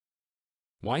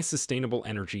Why sustainable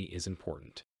energy is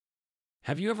important.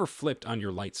 Have you ever flipped on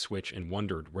your light switch and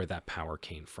wondered where that power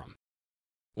came from?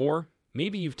 Or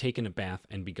maybe you've taken a bath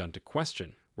and begun to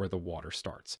question where the water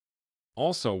starts,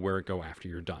 also where it go after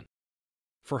you're done.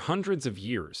 For hundreds of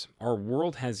years, our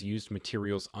world has used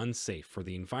materials unsafe for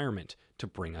the environment to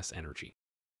bring us energy.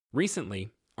 Recently,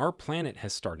 our planet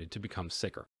has started to become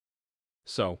sicker.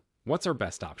 So, what's our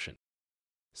best option?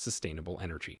 Sustainable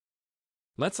energy.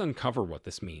 Let's uncover what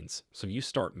this means so you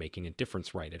start making a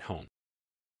difference right at home.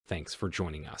 Thanks for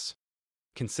joining us.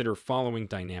 Consider following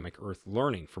Dynamic Earth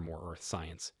Learning for more earth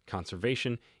science,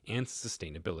 conservation, and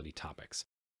sustainability topics.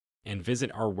 And visit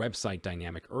our website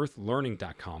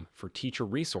dynamicearthlearning.com for teacher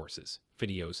resources,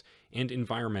 videos, and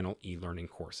environmental e-learning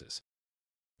courses.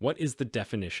 What is the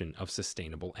definition of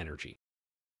sustainable energy?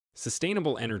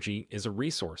 Sustainable energy is a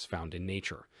resource found in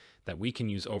nature that we can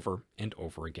use over and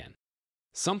over again.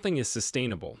 Something is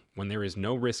sustainable when there is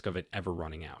no risk of it ever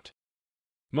running out.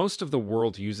 Most of the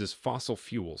world uses fossil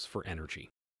fuels for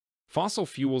energy. Fossil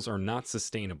fuels are not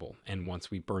sustainable, and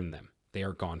once we burn them, they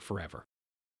are gone forever.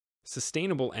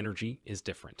 Sustainable energy is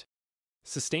different.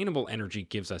 Sustainable energy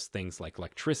gives us things like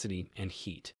electricity and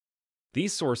heat.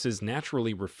 These sources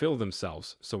naturally refill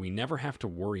themselves, so we never have to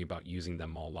worry about using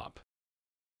them all up.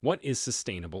 What is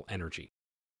sustainable energy?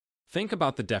 Think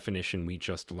about the definition we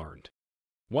just learned.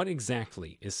 What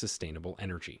exactly is sustainable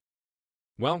energy?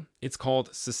 Well, it's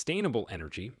called sustainable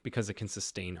energy because it can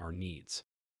sustain our needs.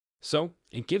 So,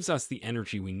 it gives us the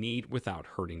energy we need without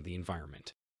hurting the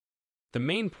environment. The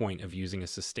main point of using a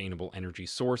sustainable energy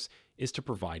source is to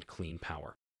provide clean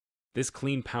power. This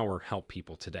clean power helps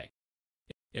people today.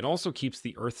 It also keeps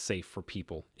the earth safe for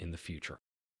people in the future.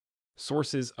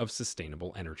 Sources of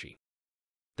sustainable energy.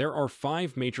 There are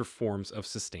 5 major forms of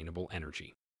sustainable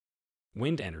energy.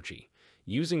 Wind energy,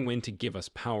 using wind to give us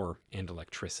power and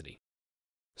electricity.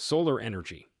 Solar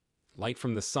energy, light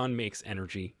from the sun makes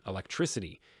energy,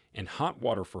 electricity, and hot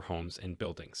water for homes and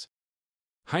buildings.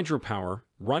 Hydropower,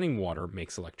 running water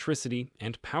makes electricity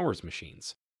and powers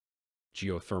machines.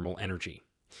 Geothermal energy,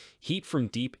 heat from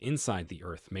deep inside the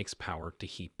earth makes power to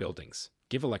heat buildings,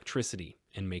 give electricity,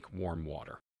 and make warm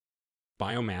water.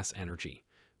 Biomass energy,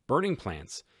 burning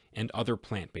plants and other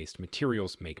plant-based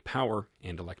materials make power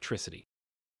and electricity.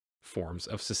 Forms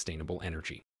of sustainable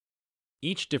energy.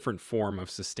 Each different form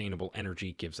of sustainable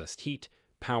energy gives us heat,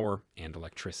 power, and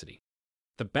electricity.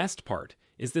 The best part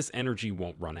is this energy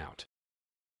won't run out.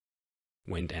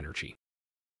 Wind energy.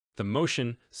 The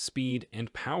motion, speed,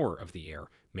 and power of the air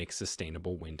makes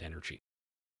sustainable wind energy.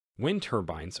 Wind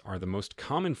turbines are the most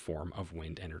common form of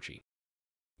wind energy.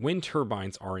 Wind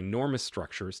turbines are enormous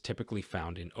structures typically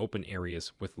found in open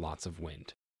areas with lots of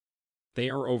wind. They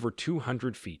are over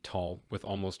 200 feet tall with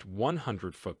almost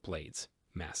 100-foot blades,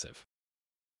 massive.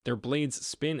 Their blades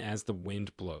spin as the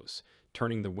wind blows,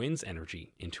 turning the wind's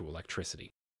energy into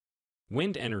electricity.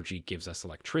 Wind energy gives us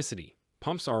electricity,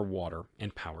 pumps our water,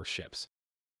 and powers ships.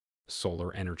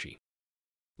 Solar energy.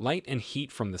 Light and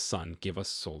heat from the sun give us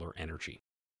solar energy.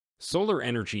 Solar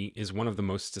energy is one of the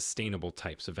most sustainable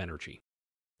types of energy.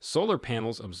 Solar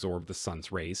panels absorb the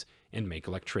sun's rays and make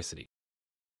electricity.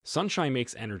 Sunshine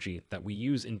makes energy that we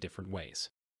use in different ways.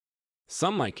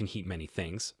 Sunlight can heat many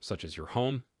things, such as your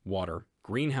home, water,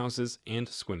 greenhouses, and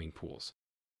swimming pools.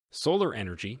 Solar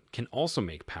energy can also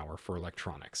make power for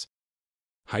electronics.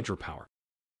 Hydropower.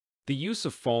 The use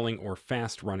of falling or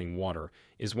fast-running water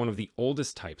is one of the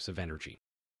oldest types of energy.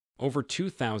 Over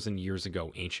 2,000 years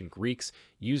ago, ancient Greeks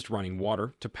used running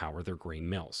water to power their grain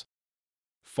mills.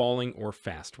 Falling or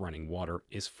fast-running water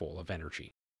is full of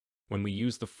energy. When we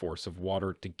use the force of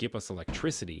water to give us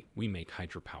electricity, we make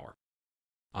hydropower.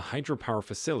 A hydropower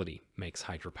facility makes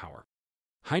hydropower.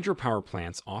 Hydropower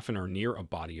plants often are near a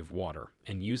body of water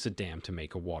and use a dam to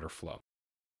make a water flow.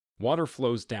 Water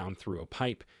flows down through a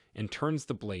pipe and turns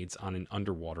the blades on an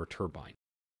underwater turbine.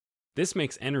 This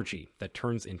makes energy that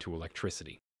turns into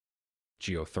electricity.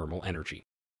 Geothermal energy.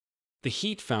 The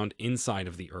heat found inside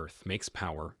of the earth makes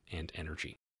power and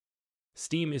energy.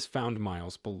 Steam is found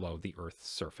miles below the Earth's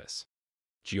surface.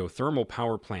 Geothermal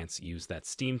power plants use that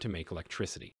steam to make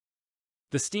electricity.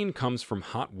 The steam comes from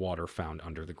hot water found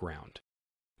under the ground.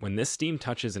 When this steam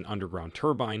touches an underground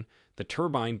turbine, the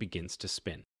turbine begins to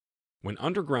spin. When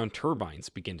underground turbines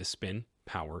begin to spin,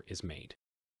 power is made.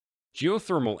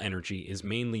 Geothermal energy is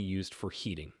mainly used for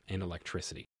heating and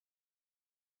electricity.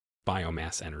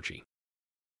 Biomass energy.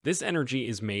 This energy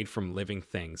is made from living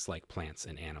things like plants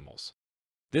and animals.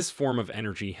 This form of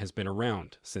energy has been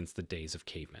around since the days of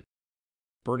cavemen.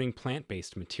 Burning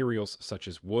plant-based materials such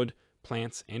as wood,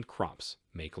 plants, and crops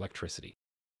make electricity.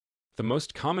 The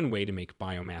most common way to make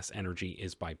biomass energy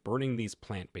is by burning these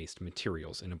plant-based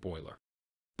materials in a boiler.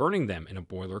 Burning them in a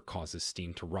boiler causes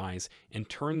steam to rise and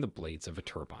turn the blades of a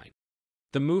turbine.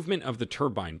 The movement of the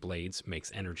turbine blades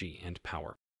makes energy and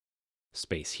power.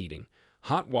 Space heating,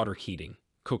 hot water heating,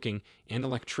 cooking, and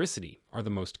electricity are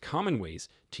the most common ways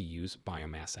to use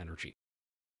biomass energy.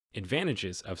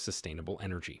 Advantages of sustainable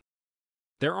energy.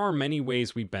 There are many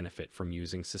ways we benefit from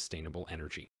using sustainable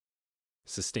energy.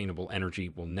 Sustainable energy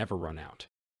will never run out.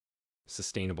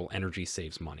 Sustainable energy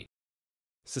saves money.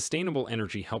 Sustainable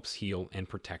energy helps heal and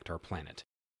protect our planet.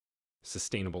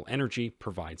 Sustainable energy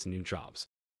provides new jobs.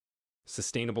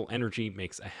 Sustainable energy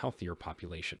makes a healthier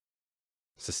population.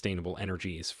 Sustainable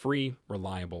energy is free,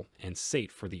 reliable, and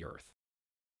safe for the Earth.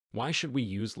 Why should we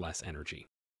use less energy?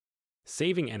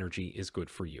 Saving energy is good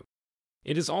for you.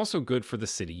 It is also good for the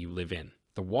city you live in,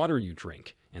 the water you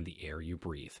drink, and the air you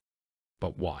breathe.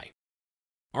 But why?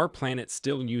 Our planet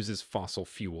still uses fossil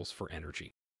fuels for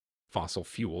energy. Fossil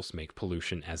fuels make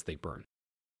pollution as they burn.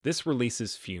 This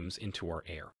releases fumes into our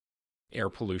air. Air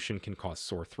pollution can cause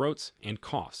sore throats and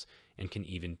coughs and can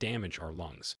even damage our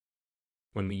lungs.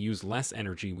 When we use less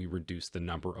energy, we reduce the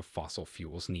number of fossil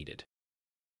fuels needed.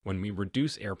 When we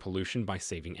reduce air pollution by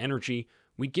saving energy,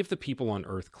 we give the people on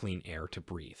Earth clean air to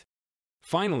breathe.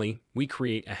 Finally, we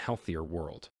create a healthier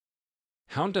world.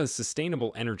 How does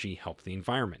sustainable energy help the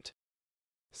environment?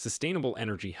 Sustainable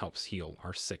energy helps heal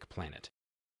our sick planet.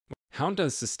 How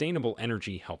does sustainable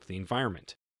energy help the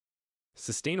environment?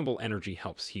 Sustainable energy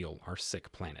helps heal our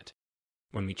sick planet.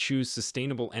 When we choose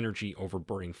sustainable energy over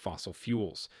burning fossil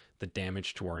fuels, the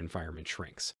damage to our environment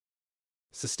shrinks.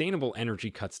 Sustainable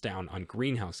energy cuts down on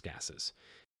greenhouse gases.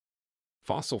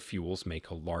 Fossil fuels make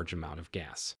a large amount of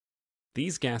gas.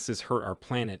 These gases hurt our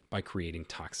planet by creating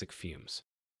toxic fumes.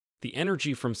 The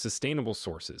energy from sustainable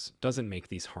sources doesn't make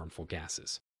these harmful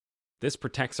gases. This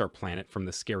protects our planet from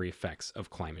the scary effects of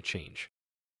climate change.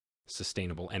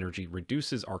 Sustainable energy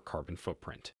reduces our carbon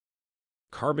footprint.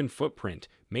 Carbon footprint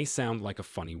may sound like a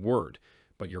funny word,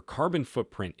 but your carbon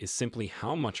footprint is simply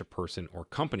how much a person or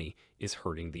company is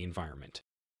hurting the environment.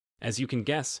 As you can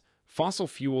guess, fossil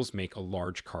fuels make a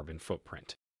large carbon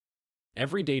footprint.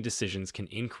 Everyday decisions can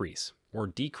increase or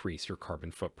decrease your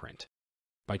carbon footprint.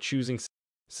 By choosing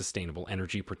sustainable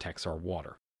energy protects our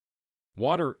water.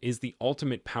 Water is the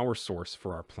ultimate power source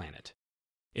for our planet.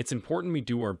 It's important we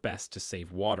do our best to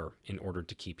save water in order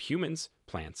to keep humans,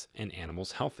 plants, and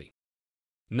animals healthy.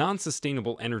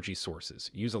 Non-sustainable energy sources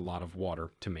use a lot of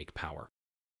water to make power.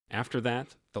 After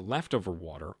that, the leftover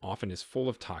water often is full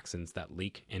of toxins that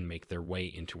leak and make their way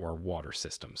into our water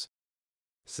systems.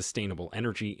 Sustainable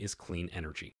energy is clean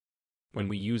energy. When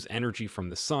we use energy from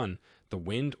the sun, the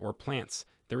wind, or plants,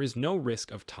 there is no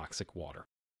risk of toxic water.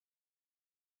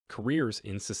 Careers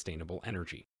in sustainable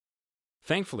energy.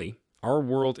 Thankfully, our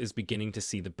world is beginning to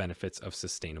see the benefits of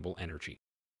sustainable energy.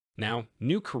 Now,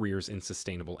 new careers in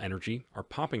sustainable energy are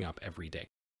popping up every day.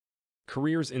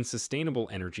 Careers in sustainable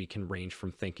energy can range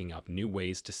from thinking up new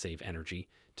ways to save energy,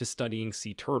 to studying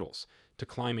sea turtles, to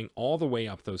climbing all the way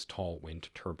up those tall wind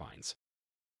turbines.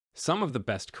 Some of the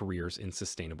best careers in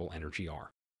sustainable energy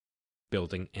are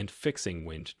building and fixing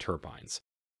wind turbines,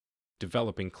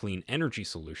 developing clean energy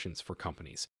solutions for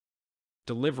companies,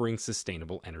 delivering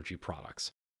sustainable energy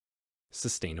products,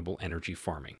 sustainable energy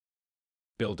farming,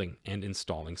 building and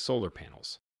installing solar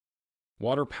panels,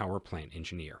 water power plant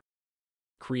engineer,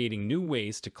 creating new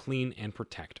ways to clean and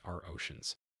protect our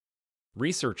oceans,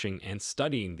 researching and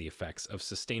studying the effects of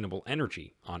sustainable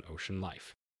energy on ocean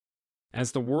life.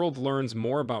 As the world learns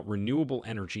more about renewable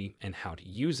energy and how to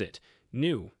use it,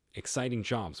 new, exciting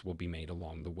jobs will be made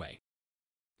along the way.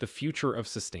 The future of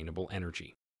sustainable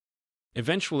energy.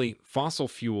 Eventually, fossil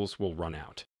fuels will run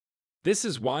out. This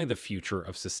is why the future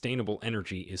of sustainable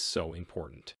energy is so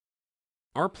important.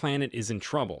 Our planet is in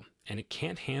trouble, and it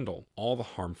can't handle all the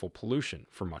harmful pollution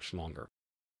for much longer.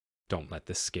 Don't let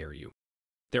this scare you.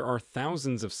 There are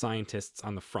thousands of scientists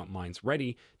on the front lines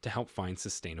ready to help find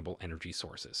sustainable energy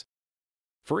sources.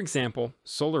 For example,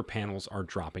 solar panels are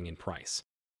dropping in price.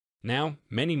 Now,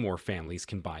 many more families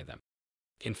can buy them.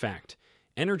 In fact,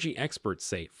 energy experts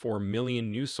say 4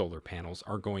 million new solar panels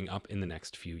are going up in the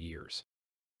next few years.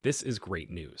 This is great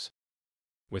news.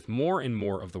 With more and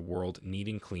more of the world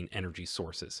needing clean energy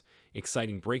sources,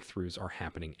 exciting breakthroughs are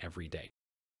happening every day.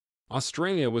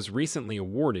 Australia was recently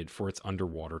awarded for its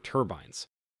underwater turbines.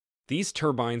 These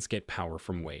turbines get power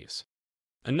from waves.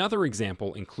 Another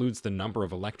example includes the number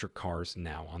of electric cars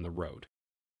now on the road.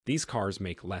 These cars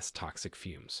make less toxic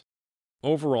fumes.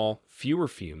 Overall, fewer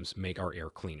fumes make our air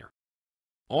cleaner.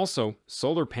 Also,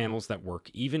 solar panels that work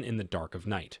even in the dark of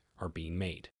night are being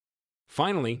made.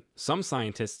 Finally, some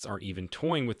scientists are even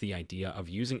toying with the idea of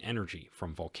using energy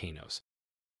from volcanoes.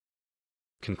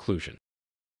 Conclusion.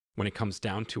 When it comes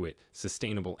down to it,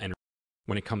 sustainable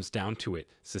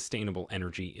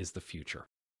energy is the future.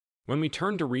 When we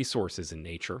turn to resources in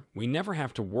nature, we never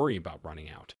have to worry about running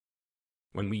out.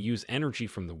 When we use energy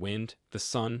from the wind, the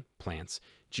sun, plants,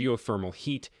 geothermal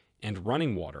heat, and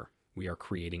running water, we are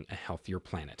creating a healthier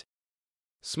planet.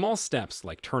 Small steps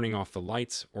like turning off the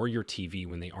lights or your TV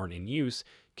when they aren't in use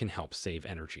can help save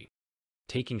energy.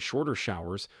 Taking shorter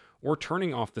showers or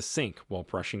turning off the sink while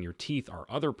brushing your teeth are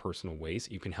other personal ways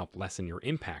you can help lessen your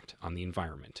impact on the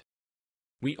environment.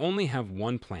 We only have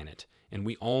one planet, and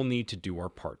we all need to do our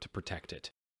part to protect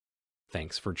it.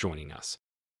 Thanks for joining us.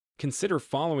 Consider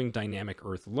following Dynamic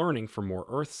Earth Learning for more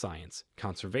Earth science,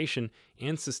 conservation,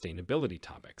 and sustainability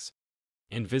topics.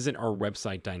 And visit our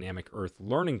website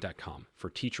dynamicearthlearning.com for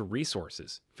teacher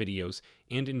resources, videos,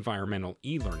 and environmental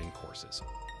e-learning courses.